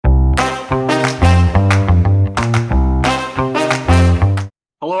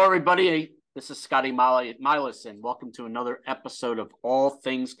everybody. This is Scotty Milas, and welcome to another episode of All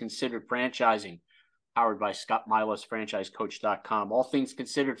Things Considered Franchising, powered by Scott Milas, franchisecoach.com. All Things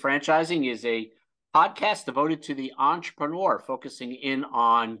Considered Franchising is a podcast devoted to the entrepreneur, focusing in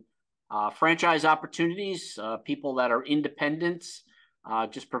on franchise opportunities, people that are independents,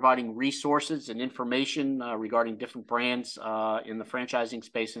 just providing resources and information regarding different brands in the franchising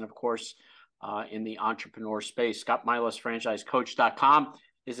space, and of course, in the entrepreneur space. Scott Milas, franchisecoach.com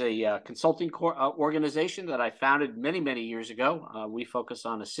is a consulting organization that I founded many years ago. We focus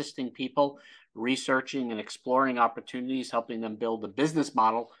on assisting people, researching and exploring opportunities, helping them build a business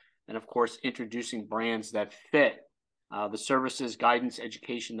model, and of course, introducing brands that fit. The services, guidance,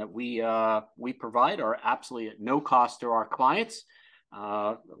 education that we provide are absolutely at no cost to our clients.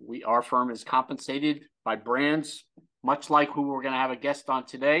 Our firm is compensated by brands, much like who we're going to have a guest on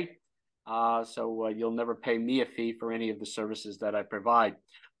today. So you'll never pay me a fee for any of the services that I provide.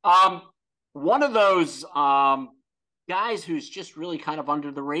 One of those guys who's just really kind of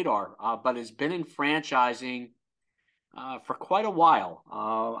under the radar, but has been in franchising for quite a while.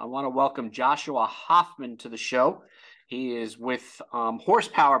 I want to welcome Joshua Hoffmann to the show. He is with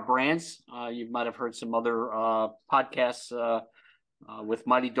Horsepower Brands. You might have heard some other podcasts with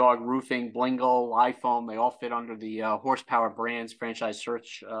Mighty Dog Roofing, Blingle, iPhone. They all fit under the Horsepower Brands franchise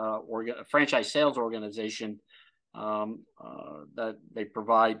sales organization that they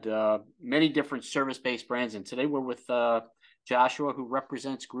provide many different service-based brands. And today we're with Joshua, who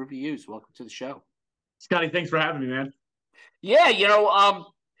represents Groovy Used. Welcome to the show. Scotty, thanks for having me, man. Yeah,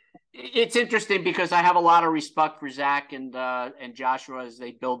 it's interesting because I have a lot of respect for Zach and Joshua as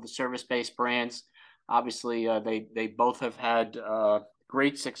they build the service-based brands. Obviously, they both have had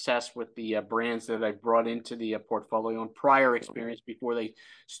great success with the brands that I've brought into the portfolio and prior experience before they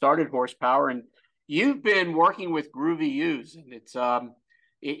started Horsepower. And you've been working with Groovy Used, and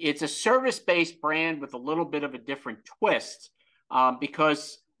it's a service-based brand with a little bit of a different twist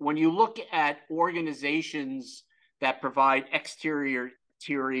because when you look at organizations that provide exterior,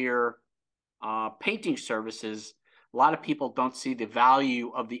 interior painting services, a lot of people don't see the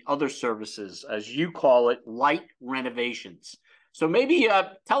value of the other services, as you call it, light renovations. So maybe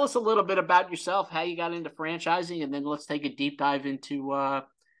tell us a little bit about yourself, how you got into franchising, and then let's take a deep dive into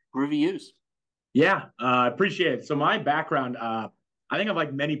Groovy Used. Yeah, I appreciate it. So my background, I think of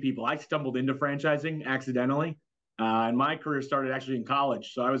like many people, I stumbled into franchising accidentally. And my career started actually in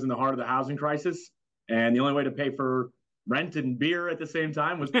college. So I was in the heart of the housing crisis. And the only way to pay for rent and beer at the same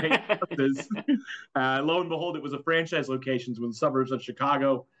time was pay taxes. Lo and behold, it was a franchise location in the suburbs of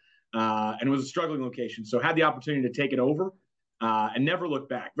Chicago, and it was a struggling location. So had the opportunity to take it over and never look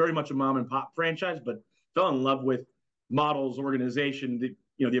back. Very much a mom and pop franchise, but fell in love with models, organization,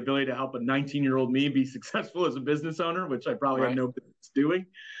 the ability to help a 19-year-old me be successful as a business owner, which I probably had no business doing.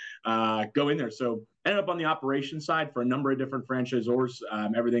 Go in there. So ended up on the operations side for a number of different franchisors,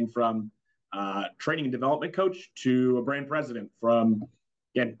 everything from training and development coach to a brand president, from,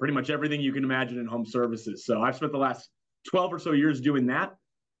 again, pretty much everything you can imagine in home services. So I've spent the last 12 or so years doing that.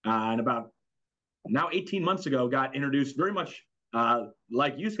 And about now 18 months ago, got introduced very much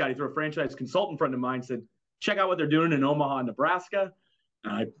like you, Scotty, through a franchise consultant friend of mine, said, check out what they're doing in Omaha, Nebraska.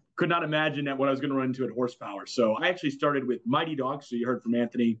 I could not imagine that what I was going to run into at Horsepower. So I actually started with Mighty Dog. So you heard from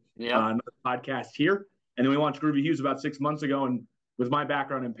Anthony on another podcast here. And then we launched Groovy Used about 6 months ago. And with my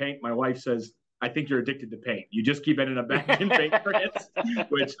background in paint, my wife says, I think you're addicted to paint. You just keep ending up back in paint brands,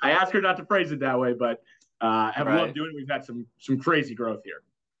 which I asked her not to phrase it that way, but have loved doing it. We've had some crazy growth here.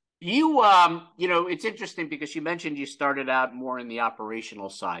 It's interesting because you mentioned you started out more in the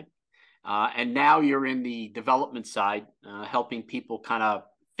operational side. And now you're in the development side, helping people kind of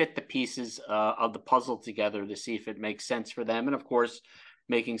fit the pieces of the puzzle together to see if it makes sense for them. And of course,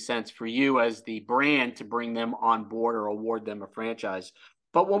 making sense for you as the brand to bring them on board or award them a franchise.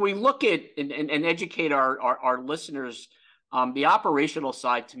 But when we look at and educate our listeners, the operational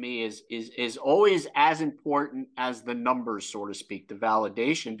side to me is always as important as the numbers, so to speak, the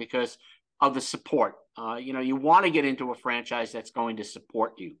validation, because of the support. You want to get into a franchise that's going to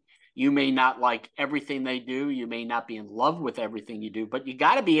support you. You may not like everything they do. You may not be in love with everything you do, but you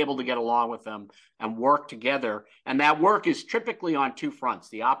got to be able to get along with them and work together. And that work is typically on two fronts,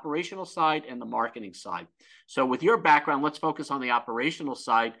 the operational side and the marketing side. So with your background, let's focus on the operational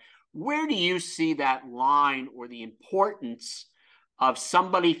side. Where do you see that line or the importance of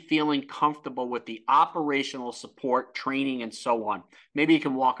somebody feeling comfortable with the operational support, training, and so on? Maybe you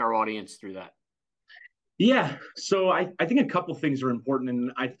can walk our audience through that. Yeah. So I think a couple things are important.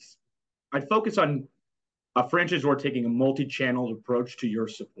 And I focus on a franchisor taking a multi-channel approach to your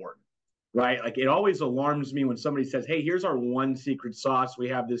support. right? Like it always alarms me when somebody says, hey, here's our one secret sauce. We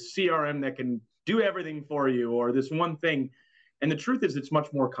have this CRM that can do everything for you, or this one thing. And the truth is, it's much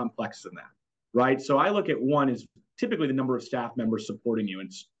more complex than that, right? So I look at one is typically the number of staff members supporting you. And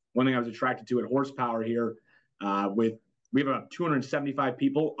it's one thing I was attracted to at Horsepower here. We have about 275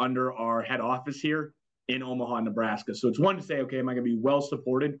 people under our head office here in Omaha, Nebraska. So it's one to say, okay, am I going to be well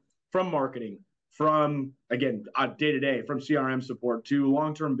supported from marketing, from, again, day to day, from CRM support to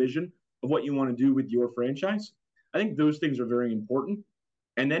long-term vision of what you want to do with your franchise? I think those things are very important.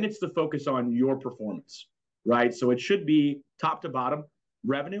 And then it's the focus on your performance, right? So it should be top to bottom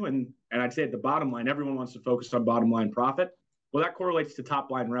revenue. And I'd say at the bottom line, everyone wants to focus on bottom line profit. Well, that correlates to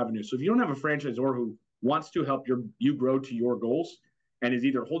top line revenue. So if you don't have a franchisor who wants to help you grow to your goals and is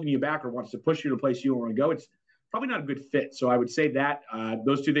either holding you back or wants to push you to a place you don't want to go, it's probably not a good fit. So I would say that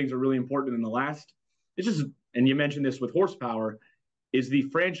those two things are really important. And the last, it's just, and you mentioned this with Horsepower, is the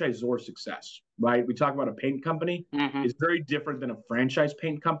franchisor success, right? We talk about a paint company. Mm-hmm. It's very different than a franchise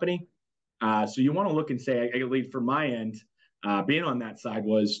paint company. So you want to look and say, at least from my end, being on that side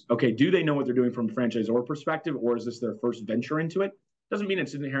was, okay, do they know what they're doing from a franchisor perspective, or is this their first venture into it? Doesn't mean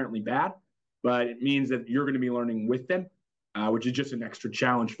it's inherently bad, but it means that you're going to be learning with them, which is just an extra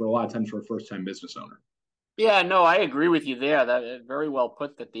challenge for a lot of times for a first-time business owner. Yeah, no, I agree with you there. That very well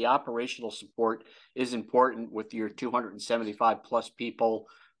put, that the operational support is important with your 275 plus people,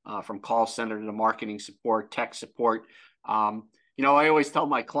 from call center to marketing support, tech support. I always tell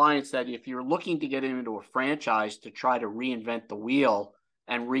my clients that if you're looking to get into a franchise to try to reinvent the wheel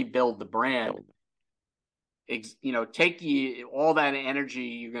and rebuild the brand, take all that energy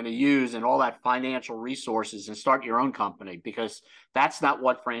you're going to use and all that financial resources and start your own company, because that's not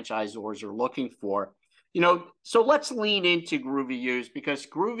what franchisors are looking for. So let's lean into Groovy Used, because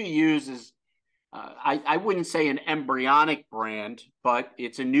Groovy Used is, I wouldn't say an embryonic brand, but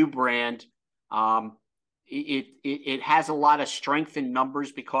it's a new brand. It has a lot of strength in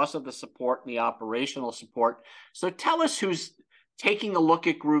numbers because of the support and the operational support. So tell us who's taking a look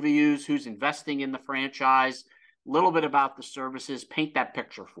at Groovy Used, who's investing in the franchise, a little bit about the services. Paint that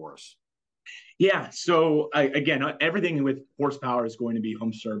picture for us. Yeah. So again, everything with Horsepower is going to be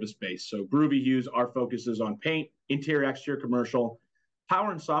home service based. So Groovy Used, our focus is on paint, interior, exterior, commercial,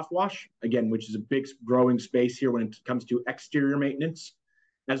 power and soft wash, again, which is a big growing space here when it comes to exterior maintenance,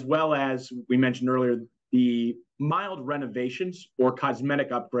 as well as we mentioned earlier, the mild renovations or cosmetic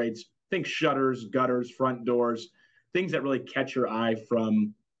upgrades. Think shutters, gutters, front doors, things that really catch your eye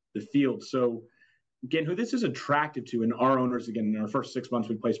from the field. So again, who this is attractive to, and our owners, again, in our first 6 months,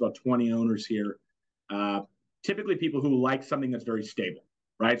 we placed about 20 owners here. Typically people who like something that's very stable,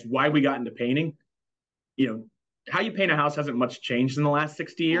 right? It's why we got into painting. How you paint a house hasn't much changed in the last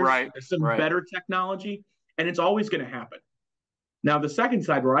 60 years. Right. There's some better technology, and it's always going to happen. Now, the second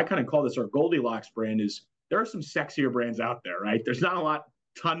side, where I kind of call this our Goldilocks brand, is there are some sexier brands out there, right? There's not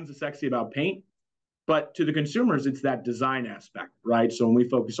tons of sexy about paint, but to the consumers, it's that design aspect, right? So when we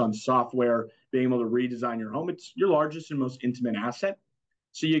focus on software, being able to redesign your home, it's your largest and most intimate asset.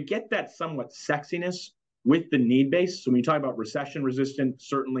 So you get that somewhat sexiness with the need base. So when you talk about recession resistant,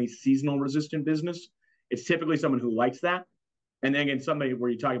 certainly seasonal resistant business, it's typically someone who likes that. And then again, somebody where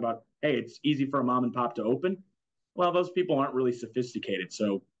you talk about, hey, it's easy for a mom and pop to open. Well, those people aren't really sophisticated.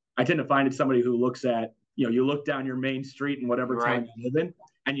 So I tend to find it's somebody who looks at, you look down your main street in whatever town you live in,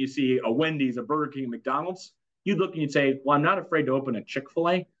 and you see a Wendy's, a Burger King, a McDonald's. You'd look and you'd say, well, I'm not afraid to open a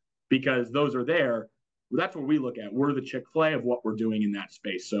Chick-fil-A because those are there. Well, that's what we look at. We're the Chick-fil-A of what we're doing in that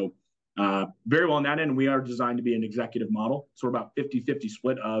space. So very well on that end, we are designed to be an executive model. So we're about 50-50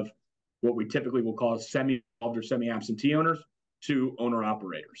 split of what we typically will call semi-involved or semi-absentee owners to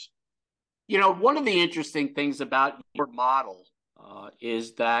owner-operators. One of the interesting things about your model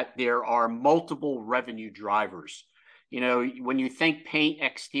is that there are multiple revenue drivers. When you think paint,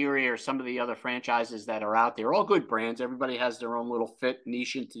 exterior, some of the other franchises that are out there, all good brands, everybody has their own little fit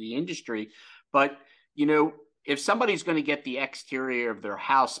niche into the industry. But, if somebody's going to get the exterior of their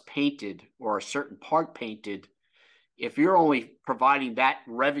house painted or a certain part painted, if you're only providing that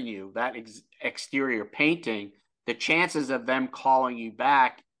revenue, that exterior painting, the chances of them calling you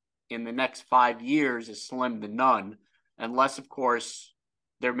back in the next 5 years is slim to none, unless, of course,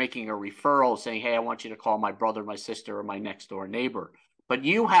 they're making a referral saying, hey, I want you to call my brother, my sister, or my next door neighbor. But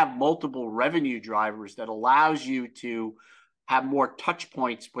you have multiple revenue drivers that allows you to have more touch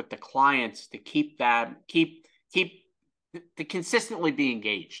points with the clients to to consistently be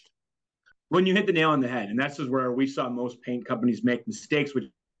engaged. When you hit the nail on the head, and that's just where we saw most paint companies make mistakes, which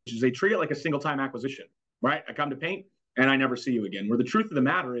is they treat it like a single time acquisition, right? I come to paint and I never see you again. Where the truth of the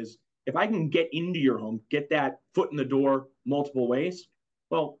matter is, if I can get into your home, get that foot in the door multiple ways,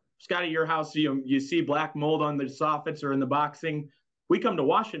 well, Scotty, your house, you see black mold on the soffits or in the boxing. We come to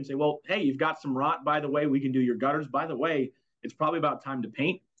Washington and say, well, hey, you've got some rot. By the way, we can do your gutters. By the way, it's probably about time to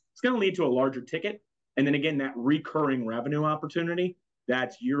paint. It's going to lead to a larger ticket. And then again, that recurring revenue opportunity,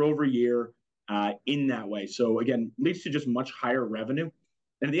 that's year over year in that way. So again, leads to just much higher revenue.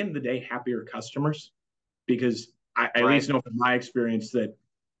 And at the end of the day, happier customers, because I at least know from my experience that,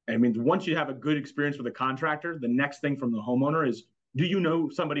 I mean, once you have a good experience with a contractor, the next thing from the homeowner is, do you know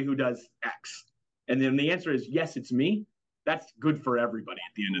somebody who does X? And then the answer is, yes, it's me. That's good for everybody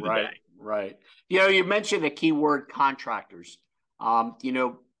at the end of the day. Right. You know, you mentioned the keyword contractors.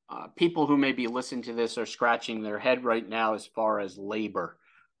 People who may be listening to this are scratching their head right now as far as labor.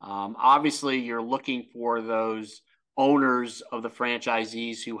 Obviously, you're looking for those owners of the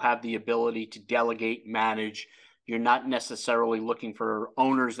franchisees who have the ability to delegate, manage. You're not necessarily looking for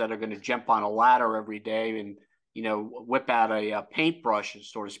owners that are going to jump on a ladder every day and, whip out a paintbrush,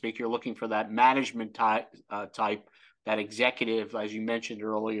 so to speak. You're looking for that management type, that executive, as you mentioned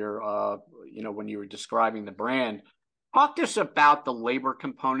earlier, when you were describing the brand. Talk to us about the labor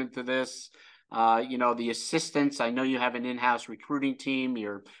component to this. The assistance. I know you have an in-house recruiting team.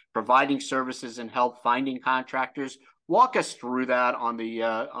 You're providing services and help finding contractors. Walk us through that on the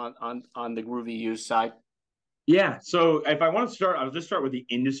on the Groovy Used side. Yeah. So if I want to start, I'll just start with the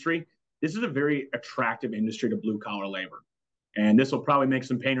industry. This is a very attractive industry to blue collar labor. And this will probably make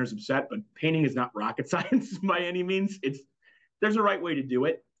some painters upset, but painting is not rocket science by any means. There's a right way to do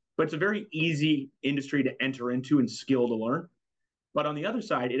it, but it's a very easy industry to enter into and skill to learn. But on the other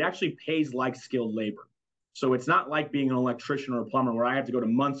side, it actually pays like skilled labor. So it's not like being an electrician or a plumber where I have to go to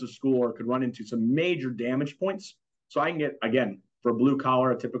months of school or could run into some major damage points. So I can get, again, for a blue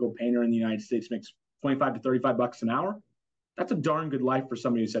collar, a typical painter in the United States makes 25 to 35 bucks an hour. That's a darn good life for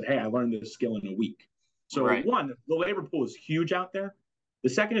somebody who said, hey, I learned this skill in a week. So one, the labor pool is huge out there. The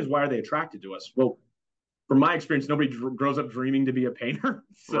second is, why are they attracted to us? Well, from my experience, nobody grows up dreaming to be a painter.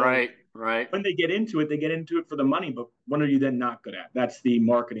 So right. When they get into it for the money. But what are you then not good at? That's the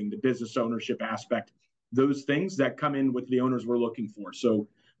marketing, the business ownership aspect, those things that come in with the owners we're looking for. So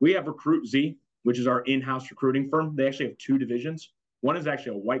we have Recruit Z, which is our in-house recruiting firm. They actually have two divisions. One is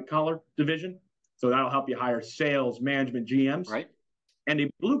actually a white collar division. So that'll help you hire sales, management, GMs. Right. And a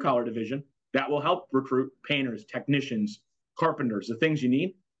blue collar division that will help recruit painters, technicians, carpenters, the things you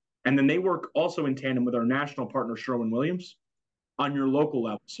need. And then they work also in tandem with our national partner, Sherwin-Williams, on your local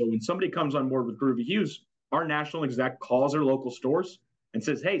level. So when somebody comes on board with Groovy Hughes, our national exec calls their local stores and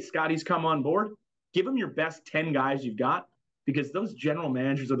says, hey, Scotty's come on board. Give them your best 10 guys you've got, because those general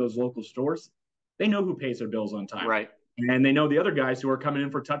managers of those local stores, they know who pays their bills on time. Right. And they know the other guys who are coming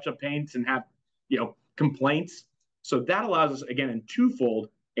in for touch-up paints and have, complaints. So that allows us, again, in twofold,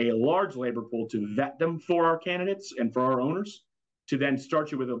 a large labor pool to vet them for our candidates and for our owners, to then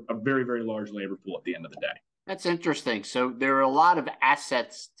start you with a very, very large labor pool at the end of the day. That's interesting. So there are a lot of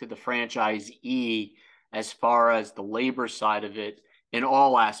assets to the franchisee as far as the labor side of it in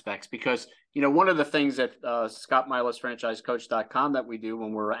all aspects, because, one of the things that Scott Milas, franchisecoach.com, that we do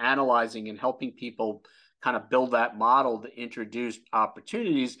when we're analyzing and helping people kind of build that model to introduce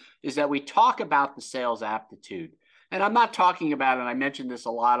opportunities is that we talk about the sales aptitude. And I'm not talking about, and I mentioned this a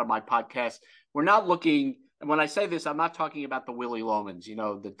lot on my podcast, we're not looking, and when I say this, I'm not talking about the Willy Lomans,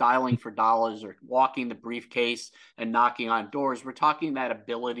 the dialing for dollars or walking the briefcase and knocking on doors. We're talking that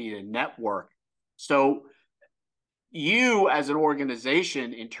ability to network. So you as an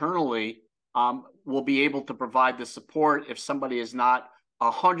organization internally will be able to provide the support if somebody is not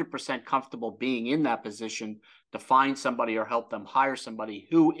 100% comfortable being in that position, to find somebody or help them hire somebody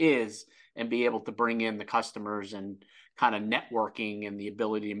who is, and be able to bring in the customers and kind of networking and the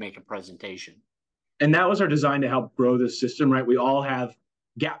ability to make a presentation. And that was our design to help grow this system, right? We all have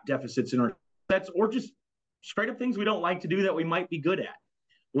gap deficits in our sets, or just straight up things we don't like to do that we might be good at.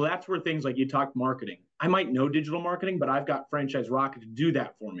 Well, that's where things like, you talk marketing. I might know digital marketing, but I've got Franchise Rocket to do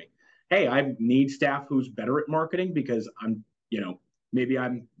that for me. Hey, I need staff who's better at marketing because I'm, maybe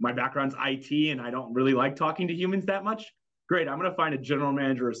my background's IT and I don't really like talking to humans that much. Great. I'm going to find a general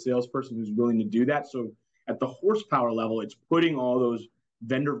manager or a salesperson who's willing to do that. So at the horsepower level, it's putting all those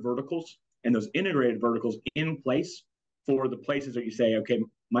vendor verticals and those integrated verticals in place for the places that you say, okay,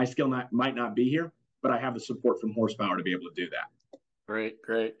 my skill might not be here, but I have the support from horsepower to be able to do that. Great.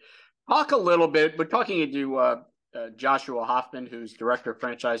 Talk a little bit. We're talking to Joshua Hoffmann, who's Director of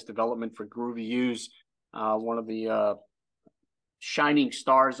Franchise Development for Groovy Used, one of the shining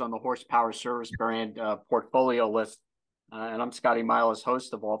stars on the horsepower service brand portfolio list. And I'm Scotty Milas,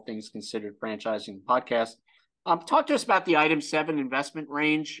 host of All Things Considered Franchising podcast. Talk to us about the item 7 investment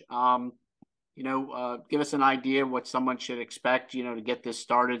range. give us an idea of what someone should expect, to get this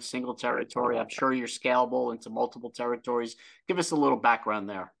started. Single territory. I'm sure you're scalable into multiple territories. Give us a little background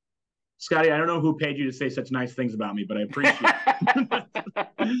there. Scotty, I don't know who paid you to say such nice things about me, but I appreciate it.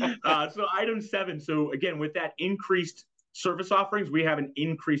 So item 7. So again, with that increased service offerings, we have an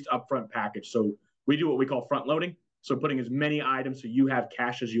increased upfront package. So we do what we call front loading. So putting as many items so you have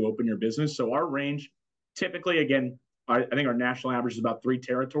cash as you open your business. So our range, typically, again, I think our national average is about 3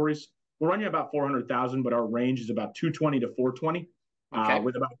 territories. We're running about 400,000, but our range is about 220 to 420,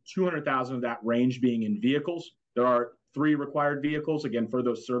 with about 200,000 of that range being in vehicles. There are 3 required vehicles, again, for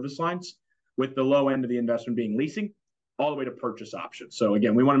those service lines, with the low end of the investment being leasing, all the way to purchase options. So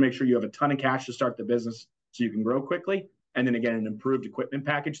again, we want to make sure you have a ton of cash to start the business so you can grow quickly. And then again, an improved equipment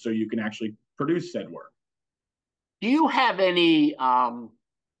package so you can actually produce said work. Do you have any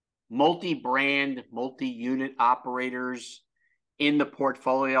multi-brand, multi-unit operators in the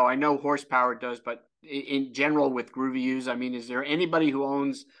portfolio? I know Horsepower does, but in general with GroovyUs, I mean, is there anybody who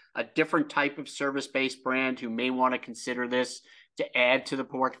owns a different type of service-based brand who may want to consider this to add to the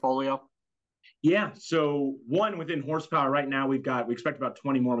portfolio? Yeah. So one, within Horsepower right now, we expect about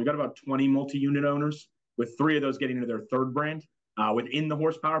 20 more. We've got about 20 multi-unit owners, with 3 of those getting into their 3rd brand within the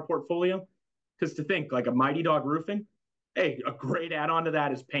Horsepower portfolio. Because to think, like a Mighty Dog Roofing, hey, a great add-on to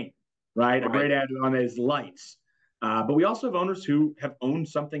that is paint, right? A great add-on is lights. But we also have owners who have owned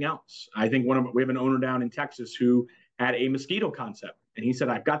something else. I think we have an owner down in Texas who had a mosquito concept. And he said,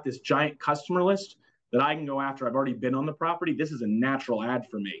 I've got this giant customer list that I can go after. I've already been on the property. This is a natural add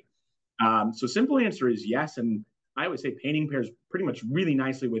for me. So simple answer is yes. And I always say painting pairs pretty much really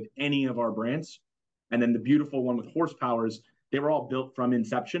nicely with any of our brands. And then the beautiful one with Horsepower is they were all built from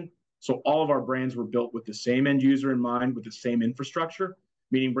inception. So all of our brands were built with the same end user in mind, with the same infrastructure,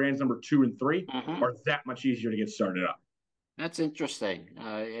 meaning brands number 2 and 3 are that much easier to get started up. That's interesting.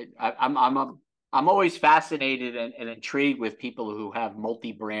 I'm always fascinated and intrigued with people who have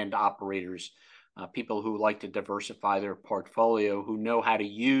multi-brand operators, people who like to diversify their portfolio, who know how to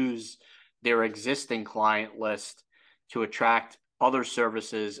use their existing client list to attract other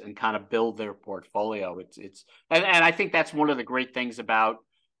services and kind of build their portfolio. And I think that's one of the great things about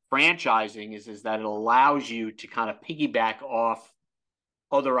franchising is that it allows you to kind of piggyback off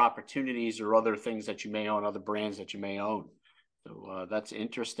other opportunities or other things that you may own, other brands that you may own. So that's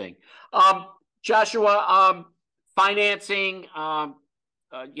interesting. Joshua, financing,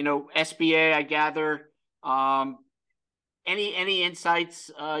 SBA, I gather. Any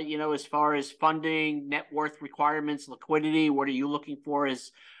insights, as far as funding, net worth requirements, liquidity? What are you looking for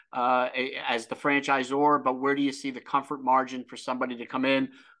as the franchisor? But where do you see the comfort margin for somebody to come in?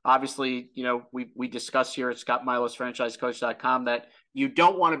 Obviously, we discuss here at ScottMilasFranchiseCoach.com that you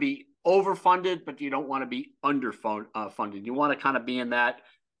don't want to be overfunded, but you don't want to be underfunded. You want to kind of be in that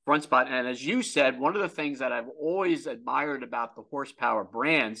front spot. And as you said, one of the things that I've always admired about the Horsepower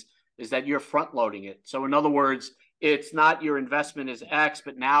brands is that you're front loading it. So in other words, it's not your investment is X,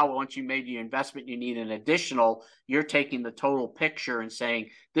 but now once you made your investment, you need an additional. You're taking the total picture and saying,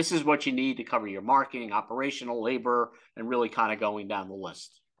 this is what you need to cover your marketing, operational, labor, and really kind of going down the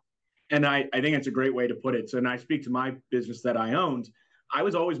list. And I think it's a great way to put it. So when I speak to my business that I owned, I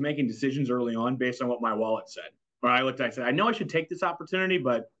was always making decisions early on based on what my wallet said. Where I said, I know I should take this opportunity,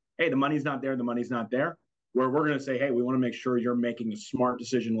 but hey, the money's not there. The money's not there. Where we're going to say, hey, we want to make sure you're making a smart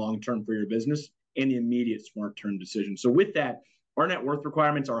decision long-term for your business and the immediate smart-term decision. So with that, our net worth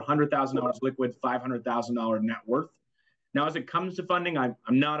requirements are $100,000 liquid, $500,000 net worth. Now, as it comes to funding, I'm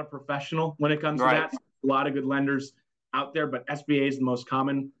not a professional when it comes to that. A lot of good lenders out there, but SBA is the most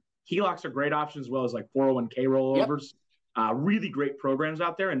common. HELOCs are great options, as well as like 401k rollovers. Really great programs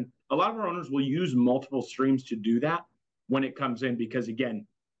out there. And a lot of our owners will use multiple streams to do that when it comes in, because again,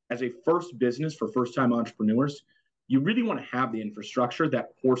 as a first business for first-time entrepreneurs, you really want to have the infrastructure that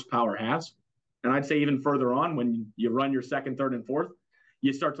Horsepower has. And I'd say even further on, when you run your 2nd, 3rd, and 4th,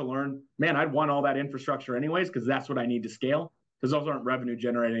 you start to learn, man, I'd want all that infrastructure anyways, because that's what I need to scale, because those aren't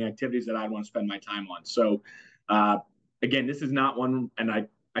revenue-generating activities that I'd want to spend my time on. So again, this is not one, and I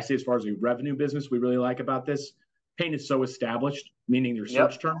say as far as a revenue business, we really like about this, paint is so established, meaning their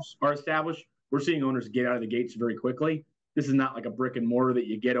search terms are established. We're seeing owners get out of the gates very quickly. This is not like a brick and mortar that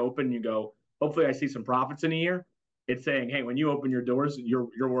you get open and you go, hopefully I see some profits in a year. It's saying, hey, when you open your doors, you're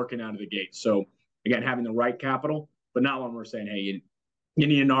working out of the gate. So again, having the right capital, but not when we're saying, hey, you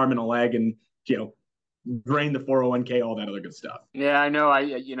need an arm and a leg and, drain the 401k, all that other good stuff. Yeah, I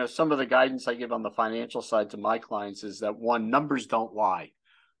know. Some of the guidance I give on the financial side to my clients is that numbers don't lie.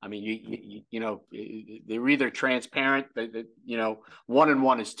 I mean, they're either transparent, 1 and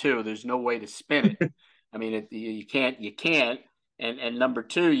 1 is 2. There's no way to spin it. I mean, you can't. And number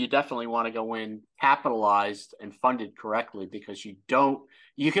two, you definitely want to go in capitalized and funded correctly, because you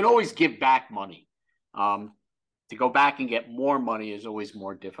can always give back money. To go back and get more money is always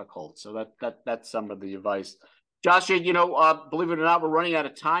more difficult. So that's some of the advice. Joshua, believe it or not, we're running out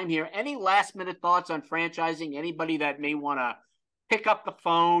of time here. Any last minute thoughts on franchising? Anybody that may want to pick up the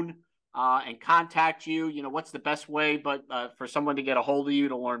phone and contact you? What's the best way for someone to get a hold of you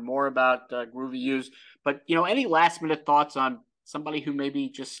to learn more about Groovy Use? But, any last minute thoughts on somebody who maybe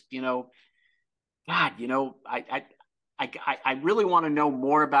just, God, I really want to know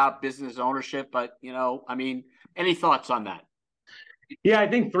more about business ownership, but, any thoughts on that? Yeah, I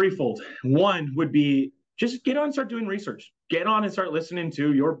think threefold. One would be just get on and start doing research. Get on and start listening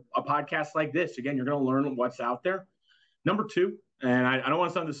to a podcast like this. Again, you're going to learn what's out there. Number two, and I don't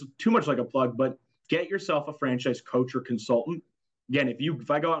want to sound this too much like a plug, but get yourself a franchise coach or consultant. Again,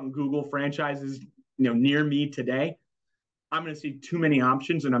 if I go out and Google franchises, near me today, I'm going to see too many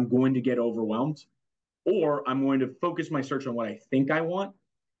options and I'm going to get overwhelmed. Or I'm going to focus my search on what I think I want.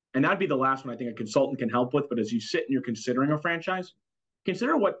 And that'd be the last one I think a consultant can help with. But as you sit and you're considering a franchise,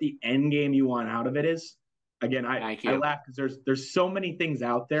 consider what the end game you want out of it is. Again, I laugh because there's so many things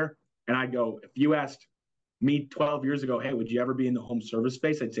out there. And I'd go, if you asked me 12 years ago, hey, would you ever be in the home service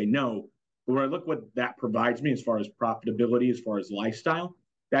space? I'd say no. But when I look what that provides me as far as profitability, as far as lifestyle,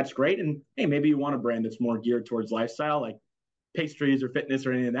 that's great. And hey, maybe you want a brand that's more geared towards lifestyle, like pastries or fitness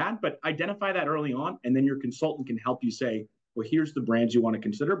or any of that. But identify that early on, and then your consultant can help you say, well, here's the brands you want to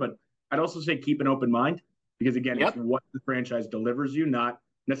consider. But I'd also say keep an open mind, because again, It's what the franchise delivers you, not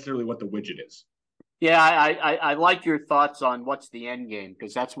necessarily what the widget is. Yeah, I like your thoughts on what's the end game,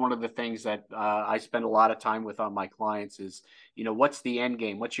 because that's one of the things that I spend a lot of time with on my clients is, what's the end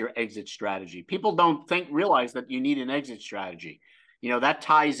game? What's your exit strategy? People don't realize that you need an exit strategy. That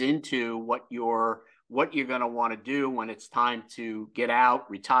ties into what you're going to want to do when it's time to get out,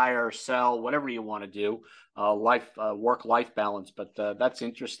 retire, sell, whatever you want to do, work-life balance. But that's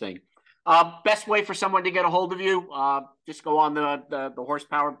interesting. Best way for someone to get a hold of you, just go on the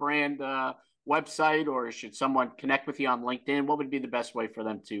Horsepower brand website, or should someone connect with you on LinkedIn? What would be the best way for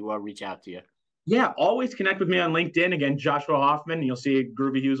them to reach out to you? Yeah, always connect with me on LinkedIn. Again, Joshua Hoffmann. You'll see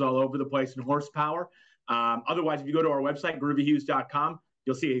Groovy Hughes all over the place in Horsepower. Otherwise, if you go to our website, groovyhughes.com,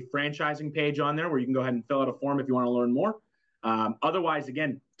 you'll see a franchising page on there where you can go ahead and fill out a form if you want to learn more. Otherwise,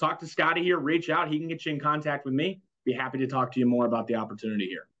 again, talk to Scotty here, reach out. He can get you in contact with me. Be happy to talk to you more about the opportunity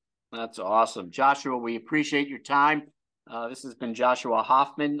here. That's awesome. Joshua, we appreciate your time. This has been Joshua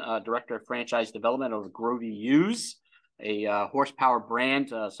Hoffmann, Director of Franchise Development of Groovy Use, a Horsepower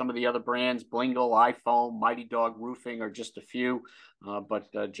brand. Some of the other brands, Blingle, iPhone, Mighty Dog Roofing are just a few. But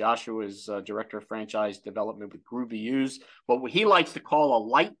Joshua is Director of Franchise Development with Groovy Use, what he likes to call a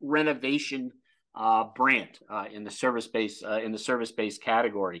light renovation brand in the service-based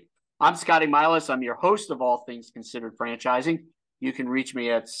category. I'm Scotty Milas. I'm your host of All Things Considered Franchising. You can reach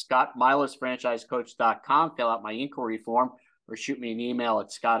me at scottmilasfranchisecoach.com, fill out my inquiry form, or shoot me an email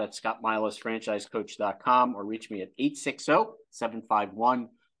at scott@scottmilasfranchisecoach.com, or reach me at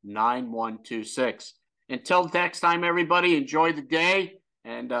 860-751-9126. Until next time, everybody, enjoy the day.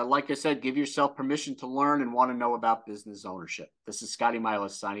 And like I said, give yourself permission to learn and want to know about business ownership. This is Scotty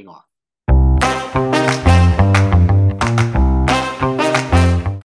Milas signing off.